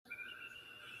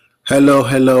Hello,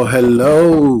 hello,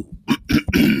 hello.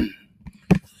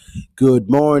 Good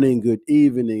morning, good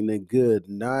evening, and good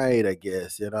night, I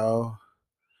guess, you know.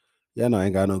 Yeah, no, I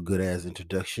ain't got no good ass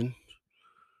introduction.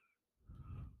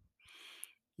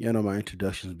 You know, my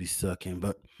introductions be sucking,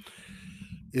 but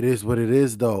it is what it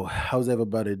is, though. How's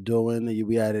everybody doing? You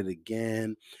be at it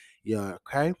again. Yeah,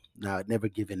 okay. Now, never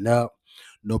giving up,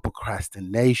 no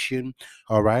procrastination,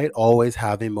 all right? Always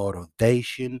having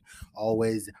motivation,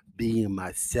 always being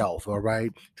myself, all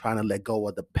right? Trying to let go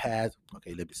of the past.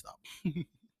 Okay, let me stop.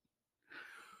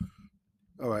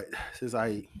 All right, since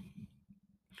I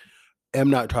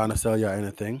am not trying to sell y'all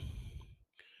anything,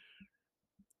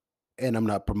 and I'm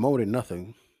not promoting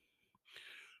nothing.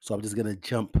 So I'm just gonna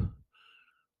jump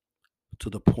to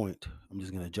the point. I'm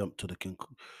just gonna jump to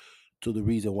to the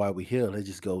reason why we're here. Let's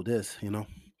just go this. You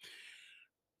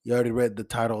already read the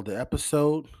title of the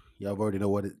episode. Y'all already know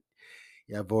what it.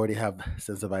 Y'all already have a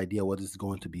sense of idea what it's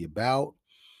going to be about.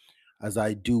 As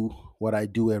I do what I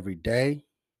do every day,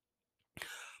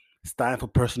 it's time for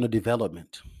personal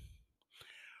development.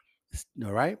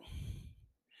 All right.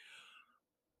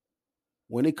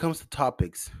 When it comes to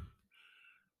topics,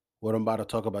 what I'm about to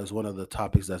talk about is one of the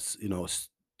topics that's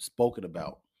spoken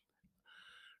about.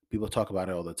 People talk about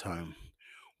it all the time.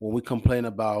 When we complain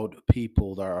about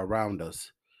people that are around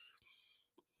us,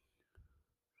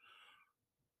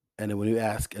 and then when we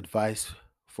ask advice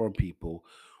from people,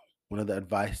 one of the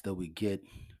advice that we get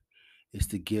is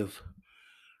to give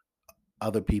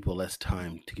other people less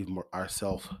time, to give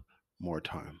ourselves more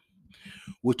time,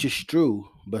 which is true.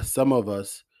 But some of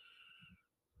us,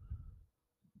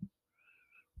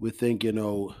 we think, it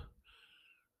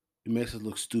makes us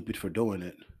look stupid for doing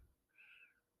it,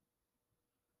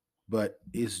 but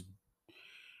it's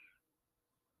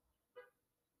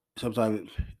sometimes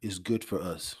it's good for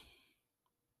us.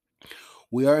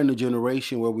 We are in a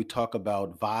generation where we talk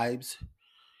about vibes,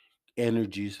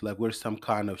 energies, like we're some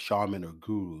kind of shaman or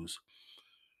gurus.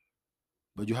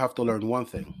 But you have to learn one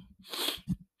thing.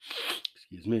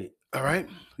 Excuse me. All right?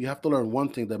 You have to learn one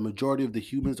thing: that majority of the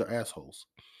humans are assholes.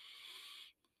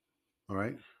 All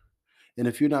right? And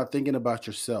if you're not thinking about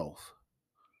yourself,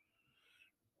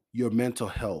 your mental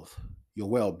health, your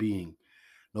well-being,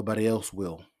 nobody else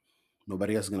will.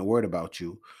 Nobody else is going to worry about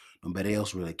you. Nobody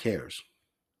else really cares.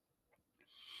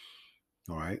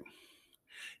 All right?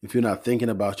 If you're not thinking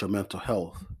about your mental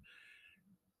health,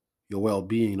 your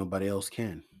well-being, nobody else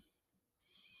can.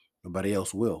 Nobody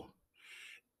else will.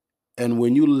 And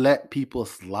when you let people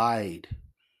slide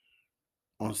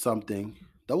on something,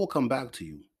 that will come back to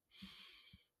you.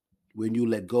 When you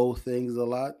let go of things a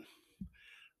lot,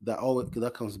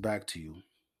 that comes back to you.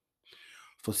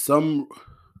 For some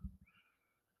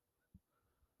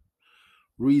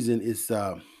reason, it's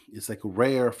like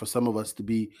rare for some of us to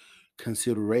be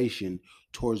consideration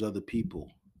towards other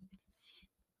people.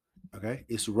 Okay,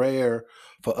 it's rare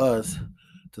for us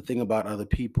to think about other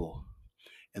people,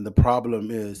 and the problem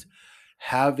is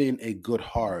having a good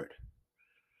heart,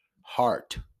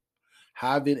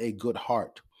 having a good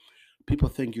heart. People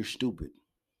think you're stupid.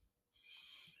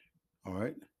 All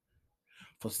right.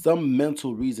 For some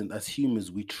mental reason, as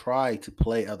humans, we try to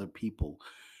play other people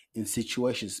in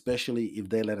situations, especially if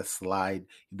they let us slide,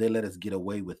 if they let us get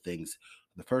away with things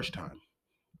the first time.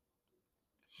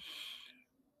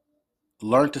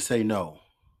 Learn to say no.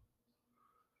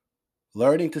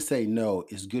 Learning to say no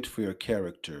is good for your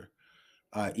character,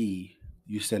 i.e.,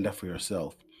 you stand up for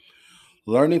yourself.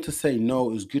 Learning to say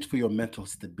no is good for your mental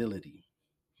stability.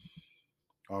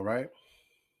 All right?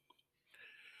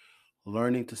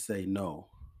 Learning to say no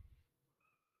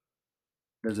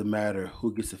doesn't matter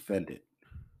who gets offended.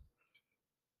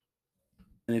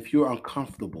 And if you're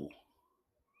uncomfortable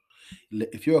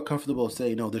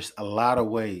saying no, there's a lot of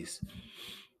ways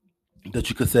that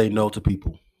you could say no to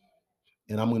people.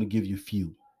 And I'm going to give you a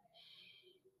few.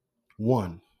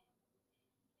 One,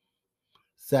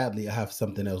 sadly, I have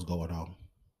something else going on.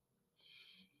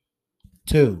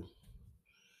 Two,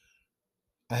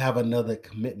 I have another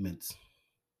commitment.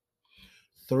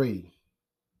 Three,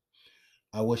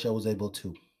 I wish I was able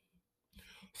to.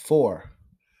 Four,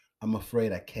 I'm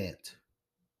afraid I can't.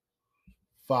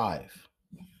 Five,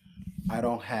 I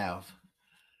don't have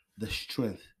the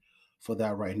strength for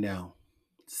that right now.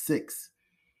 Six,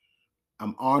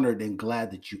 I'm honored and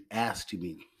glad that you asked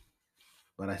me,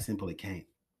 but I simply can't.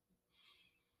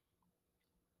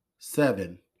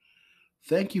 Seven,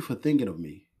 thank you for thinking of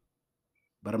me,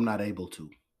 but I'm not able to.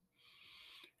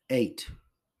 Eight,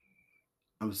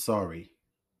 I'm sorry,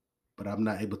 but I'm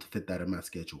not able to fit that in my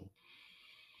schedule.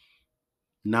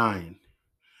 Nine,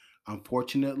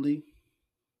 unfortunately,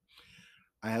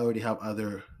 I already have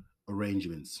other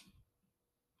arrangements.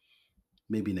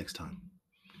 maybe next time.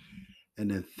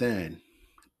 And then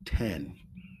 10,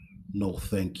 no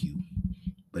thank you.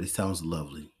 But it sounds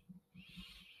lovely.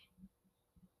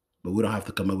 But we don't have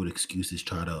to come up with excuses,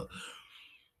 try to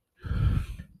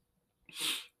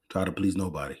please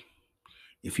nobody.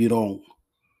 If you don't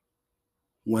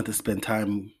want to spend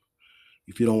time,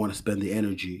 if you don't want to spend the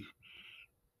energy,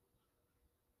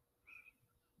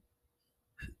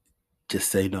 just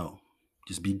say no.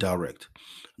 Just be direct.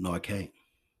 No, I can't.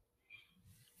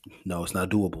 No, it's not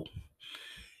doable.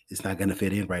 It's not going to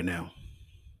fit in right now.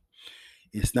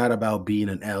 It's not about being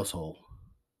an asshole,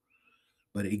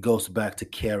 but it goes back to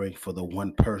caring for the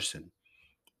one person,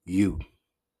 you.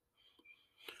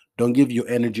 Don't give your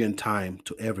energy and time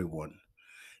to everyone.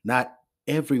 Not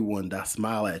everyone that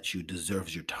smile at you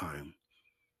deserves your time.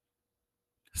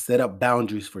 Set up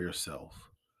boundaries for yourself.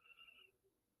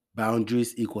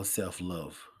 Boundaries equal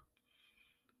self-love.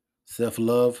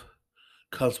 Self-love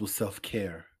comes with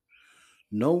self-care.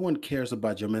 No one cares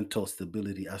about your mental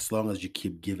stability as long as you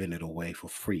keep giving it away for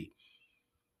free.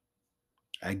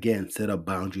 Again, set up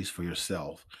boundaries for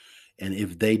yourself. And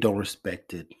if they don't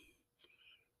respect it,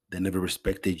 they never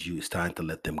respected you. It's time to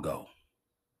let them go.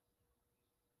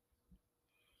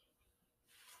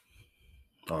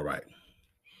 All right.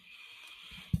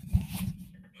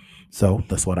 So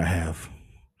that's what I have.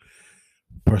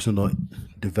 Personal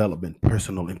development,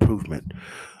 personal improvement.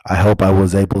 I hope I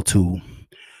was able to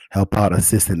help out,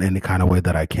 assist in any kind of way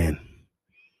that I can.